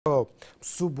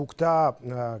სუბუქ და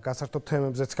გასართობ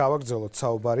თემებზეც გავაგრძელოთ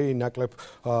საუბარი ნაკლებ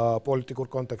პოლიტიკურ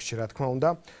კონტექსტში რა თქმა უნდა.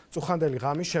 წუხანდელი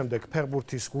ღამის შემდეგ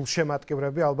ფეხბურთის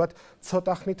გულშემატკივრები ალბათ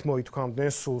ცოტა ხნით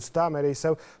მოითქვამდნენ სულს და მერე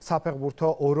ისევ საფეხბურთო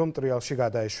ორომ ტრიალში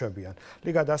გადაეშვებიან.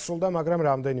 ლიგა დასრულდა, მაგრამ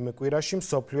რამდენიმე კვირაში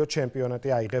მსოფლიო ჩემპიონატი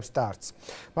აიღებს სტარტს.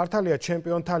 მართალია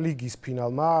ჩემპიონთა ლიგის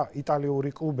ფინალმა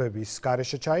იტალიური კლუბების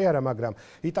გარეშე ჩაიარა, მაგრამ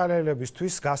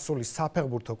იტალიელებისთვის გასული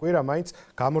საფეხბურთო კვირა მაინც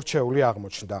გამორჩეული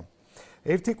აღმოჩნდა.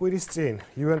 ერთი კვირის წინ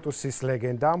იუვენტუსის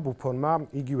ლეგენდამ ბუფონმა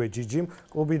იგივე ჯიჯიმ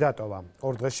კლუბი დატოვა.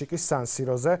 ორ დღეში კი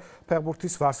სან-სიროზე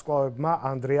ფეხბურთის ვარსკვლავებმა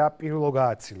ანდრეა პირლო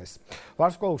გააცილეს.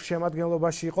 ვარსკვლავის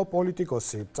შემადგენლობაში იყო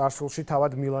პოლიტიკოსი, წარსულში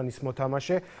თავად მილანის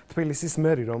მოთამაშე, თბილისის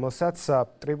მერი, რომელსაც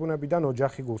ტრიბუნებიდან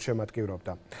ოჯახი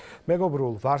გულშემატკივრობდა.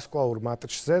 მეგობრულ ვარსკვლავურ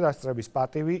მატჩზე დასწრების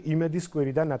პატივი იმედის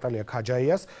კვირიდან ნატალია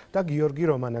ქაჯაიას და გიორგი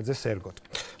რომანაძეს ერგოთ,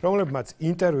 რომლებმაც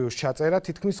ინტერვიუს ჩაწერა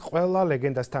თითქმის ყველა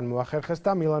ლეგენდასთან მოახერხეს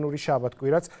და მილანური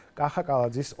shabat-kviraც კახა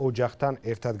კალაძის ოჯახთან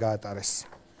ერთად გაატარეს.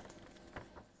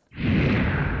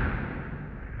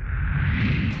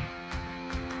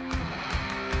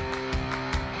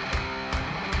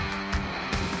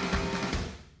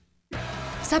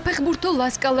 საფეხბურთო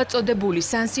ლასკალა წოდებული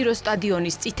სან-სიროს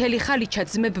სტადიონის წითელი ხალიჩა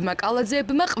ძმებმა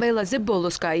კალაძეებმა ყველაზე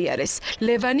ბოლოს გაიარეს.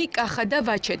 ლევანი, კახა და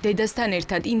ვაჩე დედასთან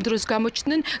ერთად იმ დროს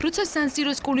გამოჩნდნენ, როცა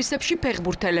სან-სიროს კულისებში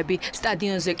ფეხბურთელები,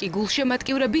 სტადიონზე კი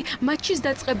გულშემატკივრები მატჩის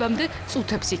დაწყებამდე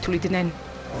წუთებს ითვლიდნენ.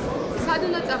 სად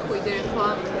უნდა წახვიდე ახლა?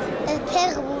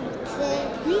 ფეხბურთზე.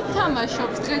 ვინ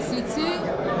თამაშობს დღეს იცი?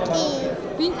 კი.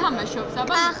 ვინ თამაშობს?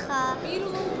 აბა? კახა.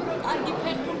 პირლო უფრო კარგი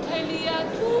ფეხბურთელია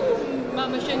თუ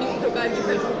მამა შენი უფრო კარგი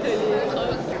ფეხბურთელია ხო?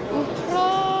 უფრო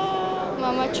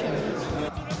მამა ჩემი.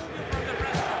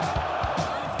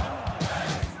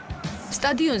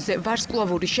 სტადიონზე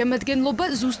ვარსკვლავური შემადგენლობა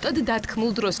ზუსტად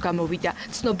დათქმულ დროს გამოვიდა.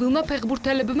 ცნობილმა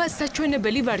ფეხბურთელებმა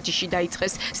საჩვენებელი ვარჯიში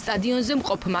დაიწყეს. სტადიონზე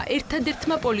მყოფმა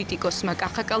ერთადერთმა პოლიტიკოსმა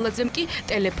კახა კალაძემ კი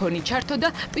ტელეფონი ჩართო და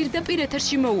პირდაპირ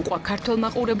ეთერში მოუყვა ქართველ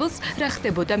მაყურებელს რა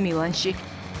ხდებოდა მილანში.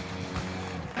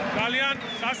 ძალიან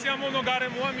სასიამოვნო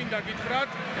გარემოა, მინდა გითხრათ.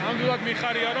 ნამდვილად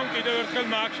მიხარია, რომ კიდევ ერთხელ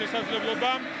მაქვს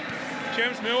შესაძლებლობა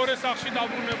ჩემს მეორე სახლში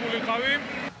დაბრუნებულიყავი.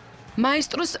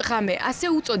 მაესტროს ღამე ასე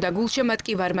უწოდა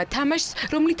გულშემატკივარმა თამაშს,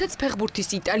 რომლითაც ფეხბურთის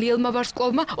იტალიელმა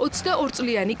ვარსკვლავმა 22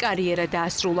 წლიანი კარიერა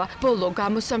დაასრულა. ბოლო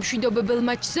გამოსამშვიდობებელ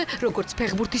მატჩზე, როგორც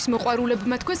ფეხბურთის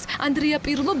მოყვარულებმა თქვეს, ანდრეა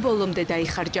პირლო ბოლომდე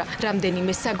დაიხარჯა.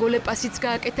 რამდენიმე საგოლე პასიც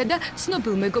გააკეთა და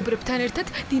ცნობილ მეგობრებთან ერთად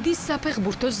დიდი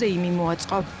საფეხბურთო ზეიმი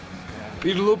მოაწყო.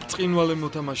 პირლო ბრწყინვალე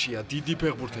მოთამაშეა, დიდი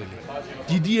ფეხბურთელი.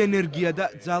 დიდი ენერგია და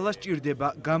ძალა სჭირდება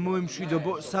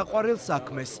გამოემშვიდობო საყვარელ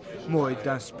საქმეს,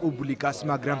 მოედანს პუბლიკას,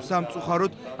 მაგრამ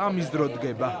სამწუხაროდ ამის დრო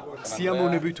დგება.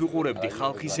 სიამოვნებით უყურებდი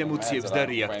ხალხის ემოციებს და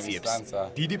რეაქციებს.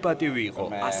 დიდი პატივი იყო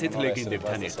ასეთ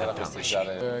ლეგენდებთან ერთად თამაში.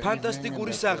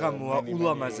 ფანტასტიკური საღამოა,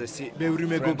 ულამაზესი, ბევრი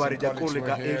მეგობარი და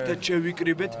კოლეგა ერთად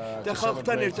შევიკრიბეთ და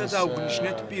ხალხთან ერთად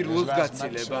აღვნიშნეთ პირლოს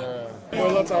გაცილება.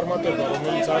 ყველა წარმატება,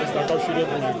 რომელიც არის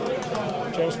დაკავშირებული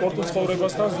ჩემს სპორტულ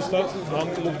ცხოვრებასთან, ზუსტად ამ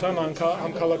კლუბთან,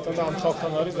 ამ ქალაქთან და ამ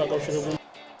ხალხთან არის დაკავშირებული.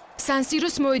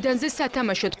 სან-სიროს მოედანზე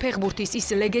სათამაშოდ ფეხბურთის ის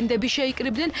ლეგენდები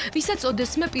შეიკრიბდნენ, ვისაც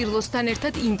ოდესმე პირლოსთან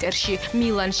ერთად ინტერში,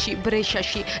 მილანში,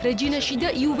 ბრეშაში, რეჯინაში და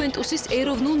იუვენტუსის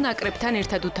ეროვნულ ნაკრებთან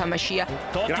ერთად უთამაშია.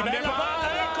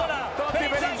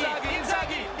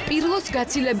 პირლოს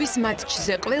გაცილების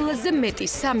მატჩზე ყველაზე მეტი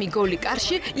 3 გოლი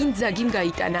კარში ინძაგიმ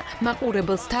გაიტანა.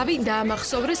 მაყურებელს თავი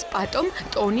დაამახსოვრეს პატომ,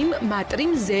 ტონიმ,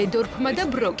 მატრიმ, ზეედორფმა და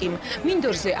ბროკიმ.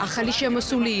 მინდორზე ახალი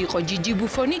შემოსული იყო ჯიჯი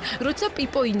ბუფონი, როცა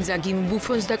პიპო ინძაგიმ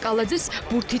ბუფონს და კალაძეს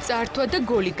ბურთი წაართვა და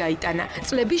გოლი გაიტანა.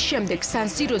 წლების შემდეგ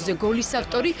სან-სიროზე გოლის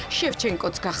ავტორი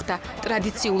შევჩენკოც გახდა.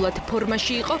 ტრადიციულად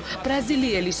ფორმაში იყო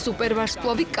ბრაზილიელი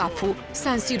სუპერვარსკვლავი კაფუ.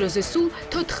 სან-სიროზე სულ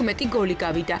 14 გოლი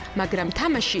გავიდა, მაგრამ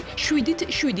თამაში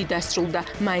 7-7 დასრულდა.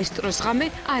 მაესტროს ღამე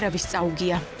არავის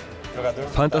წაუგია.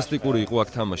 ფანტასტიკური იყო აქ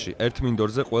თამაში. ერთ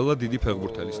მინდორზე ყველა დიდი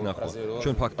ფეხბურთელის ნახვა.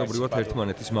 ჩვენ ფაქტობრივად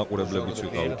ერთმანეთის მაყურებლებიც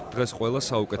ვიყავით. დღეს ყველა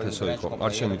საუკეთესო იყო.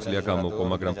 არ შემიძლია გამოვყო,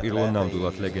 მაგრამ პირველ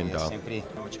ნამდვილად ლეგენდაა.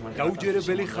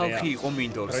 დაუჯერებელი ხალხი იყო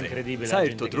მინდორზე.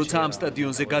 საერთოდ, როცა ამ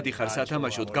სტადიონზე გადიხარ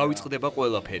სათამაშოდ, გავიწყდება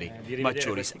ყველაფერი. მათ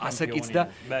შორის ასაკიც და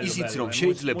ისიც, რომ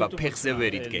შეიძლება ფეხზე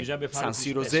ვერ იდგე.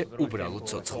 სან-სიროზე უბრალოდ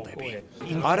ცოცხლდები.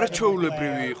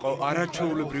 არაჩვეულებრივი იყო,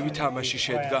 არაჩვეულებრივი თამაში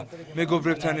შედგა.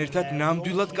 მეგობრებთან ერთად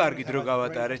ნამდვილად კარგი დრო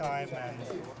გავატარეთ.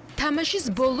 თამაშის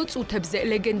ბოლო წუთებზე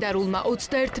ლეგენდარულმა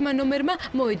 21 ნომერმა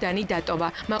მოედანი დატოვა.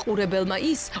 მაყურებელმა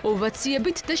ის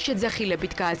ოვაციებით და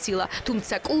შეძახილებით გააცილა,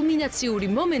 თუმცა კულმინაციური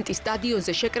მომენტი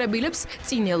სტადიონზე შეკრებილებს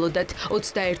წინ ელოდათ.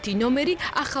 21 ნომერი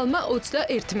ახალმა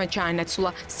 21-მა ჩაანაცვლა.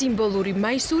 სიმბოლური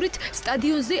მაისურით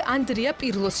სტადიონზე ანდრია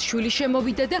პირლოს შვილი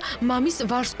შემოვიდა და მამის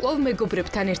ვარსკვლავ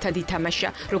მეგობრებთან ერთად ითამაშა.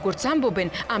 როგორც ამბობენ,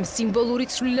 ამ სიმბოლური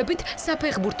ცვლილებით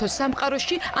საფეხბურთო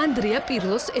სამყაროში ანდრია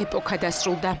პირლოს ეპოქა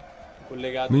დასრულდა.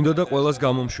 მინდოდა ყველას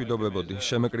გამომშვიდობებოდი,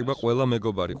 შემეკრიბა ყველა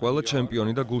მეგობარი, ყველა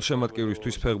ჩემპიონი და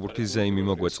გულშემატკივრისთვის ფეხბურთის ზეიმი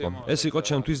მოგვეწყო. ეს იყო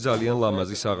ჩემთვის ძალიან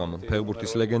ლამაზი საღამო.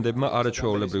 ფეხბურთის ლეგენდებმა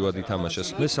არაჩვეულებრივად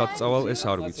ითამაშეს. მე საწავალ ეს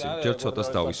არ ვიცი, ჯერ ცოტას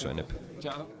დავისვენებ.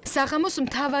 საღამოს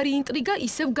მთავარი ინტრიგა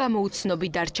ისევ გამოუცნობი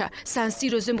დარჩა.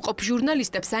 სან-სიროზე მყოფ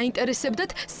ჟურნალისტებს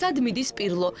აინტერესებდათ, სად მიდის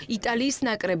პირლო, იტალიის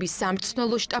ნაკრების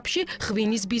სამწნოლო შტაბში,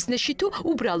 ღვინის ბიზნესში თუ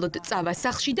უბრალოდ წავა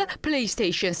სახლში და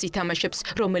PlayStation-ს ითამაშებს,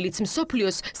 რომელიც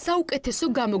მსოფლიოს საუკეთესო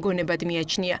გამოგონებად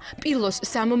მიაჩნია. პირლოს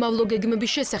სამომავლო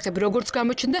გეგმების შესახებ როგორც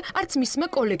გამოჩნდა, არც მისმა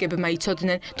კოლეგებმა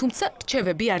იცოდნენ, თუმცა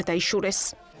რჩევები არ დაიშურეს.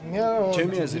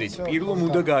 ჩემი აზრით, პირლომ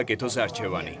უნდა გააკეთოს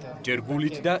არჩევანი, ჯერ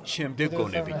გულით და შემდეგ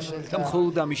გონებით და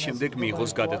მხოლოდ ამის შემდეგ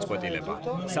მიიღოს გადაწყვეტილება,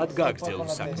 სად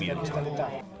გააგრძელოს საქმიანობა.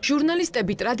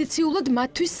 ჟურნალისტები ტრადიციულად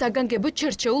მათთვის საგანგებო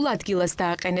ჩერჩეულ ადგილას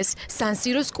დააყენეს.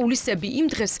 სან-სიროს კულისები იმ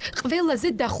დღეს ყველაზე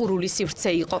დახურული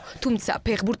სივრცე იყო, თუმცა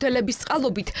ფეხბურთელების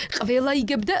წყალობით ყველა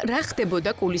იგებდა რა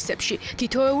ხდებოდა კულისებში.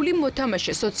 თითოეული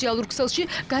მოთამაშე სოციალურ ქსელში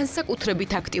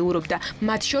განსაკუთრებით აქტიურობდა,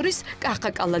 მათ შორის კახა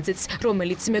კალაძეც,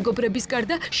 რომელიც მეგობრების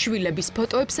გარდა შვილების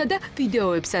ფოტოებსა და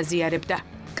ვიდეოებს აზიარებდა.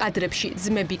 კადრებში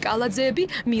ძმები კალაძეები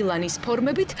მილანის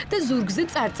ფორმებით და ზურგზე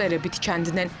წარწერებით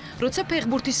ჩანდნენ. როცა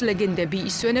ფეხბურთის ლეგენდები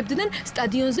ისვენებდნენ,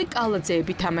 სტადიონზე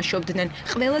კალაძეები თამაშობდნენ.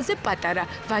 ყველაზე პატარა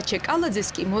ვაჩე კალაძეს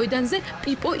კი მოედანზე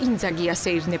პიპო ინძაგი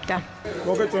ასეირნებდა.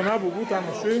 მოგეწონა ბუბუ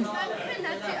თამაში?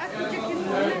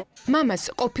 მამას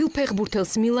ყოფილ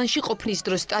ფეხბურთელს მილანში ყოფნის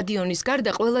დროს სტადიონის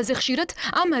გარდა ყველაზე ხშირად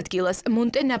ამ ადგილას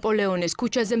მონტე ნაპოლეონეს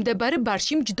ქუჩაზე მდებარე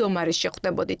ბარში მჯდომარეს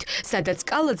შეხვდებოდით, სადაც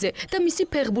კალაძე და მისი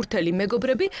ფეხბურთელი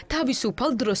მეგობრები თავისუფალ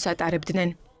დროს ატარებდნენ.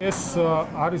 ეს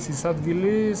არის ის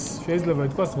ადგილი, შეიძლება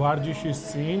ითქვას ვარჯიშის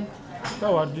წინ და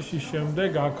ვარჯიშის შემდეგ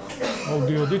აქ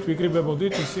მოვდიოდით,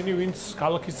 ვიკრიბებოდით ისინი, ვინც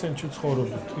ქალაქის ცენტრში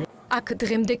ცხოვრობდით. აქ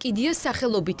დღემდე კიდია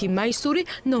სახელობითი მაისური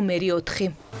ნომერი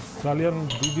 4. ძალიან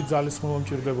დიდი ძალისხმევა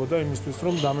მჭირდებოდა იმისთვის,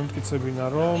 რომ დამემტკიცებინა,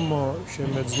 რომ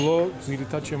შემეძლო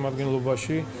ძირითად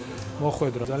შემადგენლობაში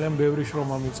მოხვედრა. ძალიან ბევრი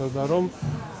შრომა მიწევდა, რომ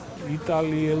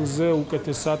იტალიელზე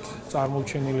უკეთესად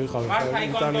წარმოჩენილი იყავენ.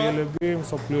 იტალიელები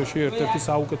მსოფლიოში ერთ-ერთი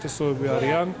საუკეთესოები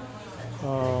არიან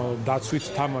დაცვით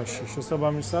თამაში.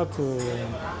 შესაბამისად,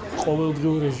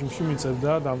 ყოველდღიურ რეჟიმში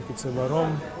მიწევდა დამტკიცება, რომ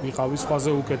ვიყავი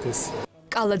სხვაზე უკეთესი.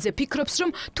 კალაძე ფიქრობს,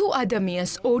 რომ თუ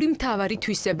ადამიანს ორი მთავარი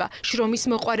თვისება, შრომის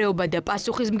მოყვარეობა და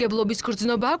პასუხისმგებლობის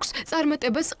გრძნობა აქვს,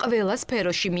 წარმატებას ყველა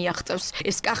სფეროში მიაღწევს.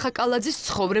 ეს კახა კალაძის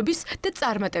ცხოვრების და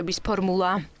წარმატების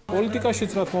ფორმულაა.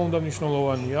 პოლიტიკაშიც რა თქმა უნდა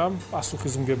მნიშვნელოვანია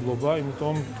პასუხისმგებლობა,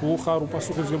 იმიტომ თუ ხარ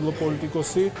უპასუხისმგებლო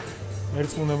პოლიტიკოსი,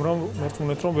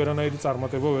 მერწმუნეთ რომ ვერანაირი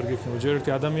წარმატება ვერ გექნება. ჯერ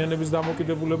ერთი ადამიანების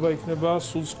დამოკიდებულება იქნება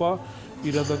სულ სხვა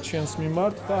პირადად შენს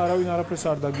მიმართ და არავინ არაფერს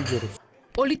არ დაგიჯერებს.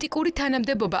 პოლიტიკური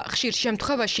თანამდებობა ხშირ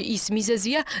შემთხვევაში ის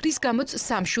მიზეზია, რის გამოც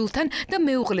სამშვილთან და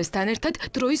მეუღლესთან ერთად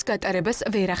დროის გატარებას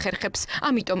ვერ ახერხებს.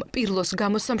 ამიტომ პირლოს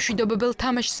გამოსამშვიდობებელ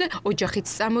თამაშზე ოჯახიც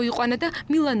წამოიყვანა და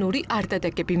მილანური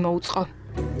არდადეგები მოუწყო.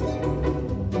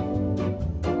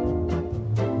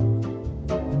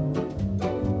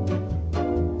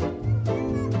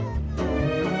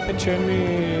 ჩემი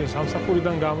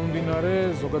სამსახურიდან გამომდინარე,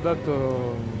 ზოგადად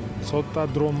ცოტა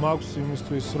დრო მაქვს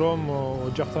იმისთვის, რომ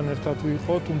ოჯახთან ერთად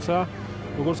ვიყო, თუმცა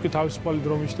როგორც კი თავისუფალი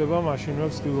დრო მიჩნდება, მაშინვე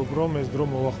ვცდილობ, რომ ეს დრო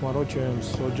მოვახმარო ჩემს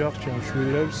ოჯახს, ჩემს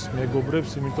შვილებს,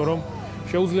 მეგობრებს, იმიტომ რომ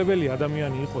შეუძლებელი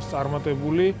ადამიანი იყოს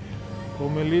წარმატებული,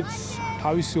 რომელიც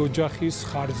თავისი ოჯახის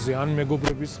ხარჯზე ან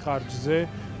მეგობრების ხარჯზე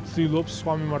ცდილობს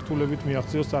სხვა მიმართულებით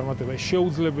მიაღწიოს წარმატება.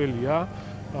 შეუძლებელია.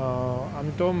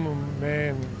 ამიტომ მე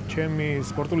ჩემი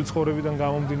სპორტული ცხოვრებიდან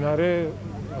გამომდინარე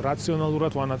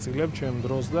რაციონალურად ვანაწილებ ჩემ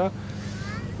დროს და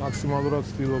მაქსიმალურად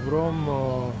ვცდილობ, რომ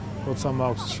როცა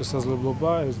მაქვს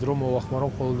შესაძლებლობა, ეს დრო მოვახმარო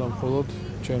მხოლოდ და მხოლოდ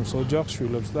ჩემს ოჯახს,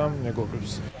 შვილებს და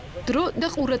მეგობრებს. დრო და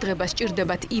ყურადღება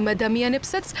სჭირდებათ იმ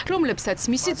ადამიანებსაც, რომლებსაც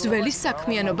მისი ძველი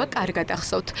საქმიანობა კარგად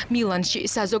ახსოვთ. მილანში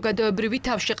საზოგადოებრივი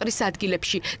თავშეყრის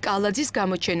ადგილებში კალაძის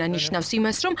გამოჩენა ნიშნავს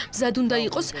იმას, რომ მზად უნდა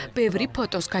იყოს ბევრი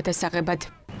ფოტოს გადასაღებად.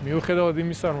 მიუხედავად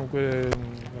იმისა, რომ უკვე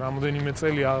რამდენიმე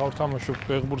წელი აღარ ვთამაშობ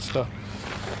ფეხბურთს და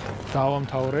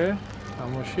დავამთავრე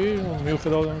თამაში,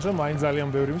 მიუხედავად იმისა, მაინც ძალიან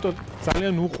ბევრი, იმიტომ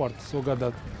ძალიან უყვართ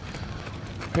ზოგადად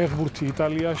ფეხბურთი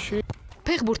იტალიაში.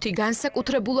 ფეხბურთი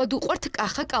განსაკუთრებულად უყვართ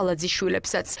კახა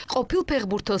კალაძიშვილებსაც. ყოფილ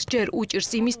ფეხბურთელს ჯერ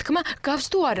უჭირს იმის თქმა, გავს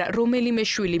თუ არა რომელიმე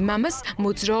შვილი მამას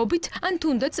მოძრაობით ან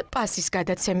თუნდაც პასის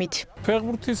გადაცემით.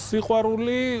 ფეხბურთის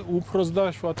სიყვარული უფროს და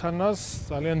შვათანას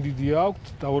ძალიან დიდი აქვს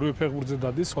და ორივე ფეხბურთზე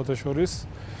დადის, სხვათა შორის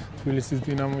თბილისის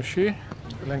დინამოში.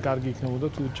 ძალიან კარგი იქნებოდა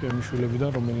თუ ჩემი შვილებიდან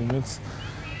რომელიმეც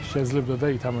შეძლებდა და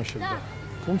ითამაშებდა.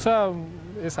 თუმცა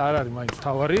ეს არ არის მაინც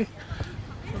თავარი.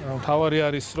 თავარი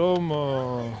არის რომ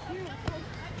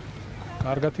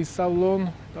კარგად ისწავლონ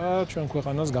და ჩვენ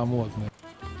ქვეყანას გამოადგნენ.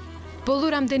 ბოლო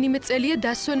რამდენიმე წელია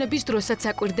დასვენების დროსაც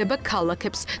აკვირდება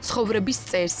ქალაქებს, ცხოვრების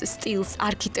წერს, სტილს,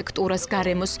 არქიტექტურას,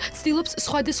 გარემოს, ცდილობს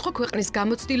სხვადასხვა ქვეყნის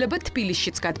გამოცდილება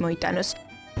თბილისშიც გადმოიტანოს.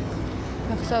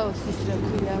 გახსოვს ის რა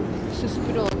ქვია,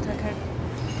 სუსპიროlt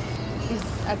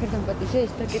აქედან პატიჟე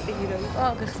ის დაკეტილი რო იყო,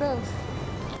 გახსოვს?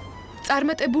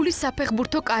 წარმატებული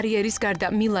საფეხბურთო კარიერის გარდა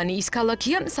მილანი ის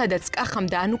ქალაქია, სადაც კახამ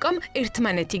და ანუკამ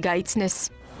ერთმანეთი გაიცნეს.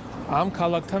 ამ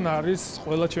ქალაქთან არის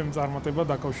ყველა ჩემი წარმატება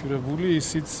დაკავშირებული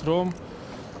ისიც რომ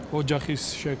ოჯახის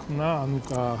შექმნა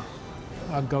ანუკა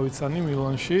აქ გავიცანი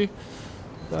მილანში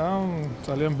და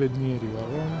ძალიან ბედნიერი ვარ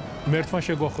რომ მერთმა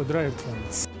შეგვახვედრა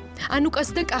ერთმანეთს. ანუკას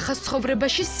და კახას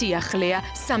ცხოვრებაში სიახლეა,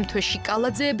 სამთვეში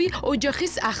კალაძეები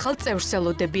ოჯახის ახალ წევრს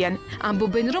ელოდებიან.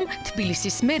 ამბობენ რომ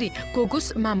თბილისის მერი გოგოს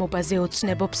მამობაზე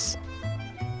ოცნებობს.